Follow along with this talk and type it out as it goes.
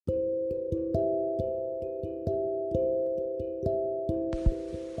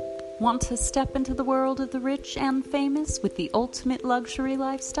Want to step into the world of the rich and famous with the ultimate luxury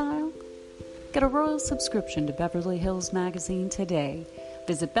lifestyle? Get a royal subscription to Beverly Hills Magazine today.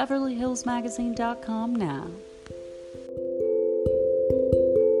 Visit BeverlyHillsMagazine.com now.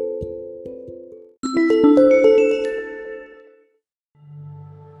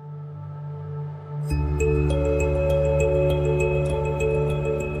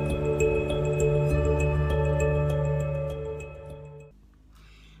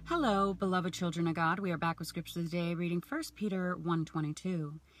 Hello, beloved children of God. We are back with Scripture today, reading 1 Peter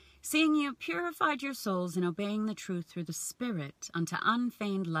 1:22. Seeing ye have purified your souls in obeying the truth through the Spirit unto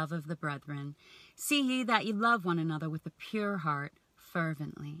unfeigned love of the brethren, see ye that ye love one another with a pure heart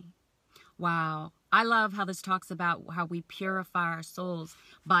fervently. Wow. I love how this talks about how we purify our souls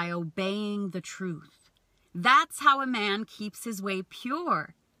by obeying the truth. That's how a man keeps his way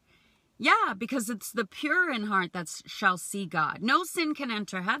pure. Yeah, because it's the pure in heart that shall see God. No sin can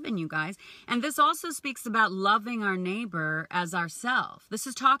enter heaven, you guys. And this also speaks about loving our neighbor as ourselves. This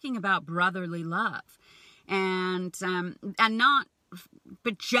is talking about brotherly love. And I'm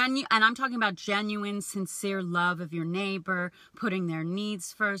talking about genuine, sincere love of your neighbor, putting their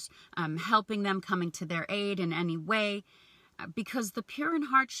needs first, helping them, coming to their aid in any way. Because the pure in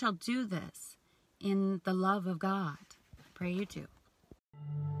heart shall do this in the love of God. Pray you do.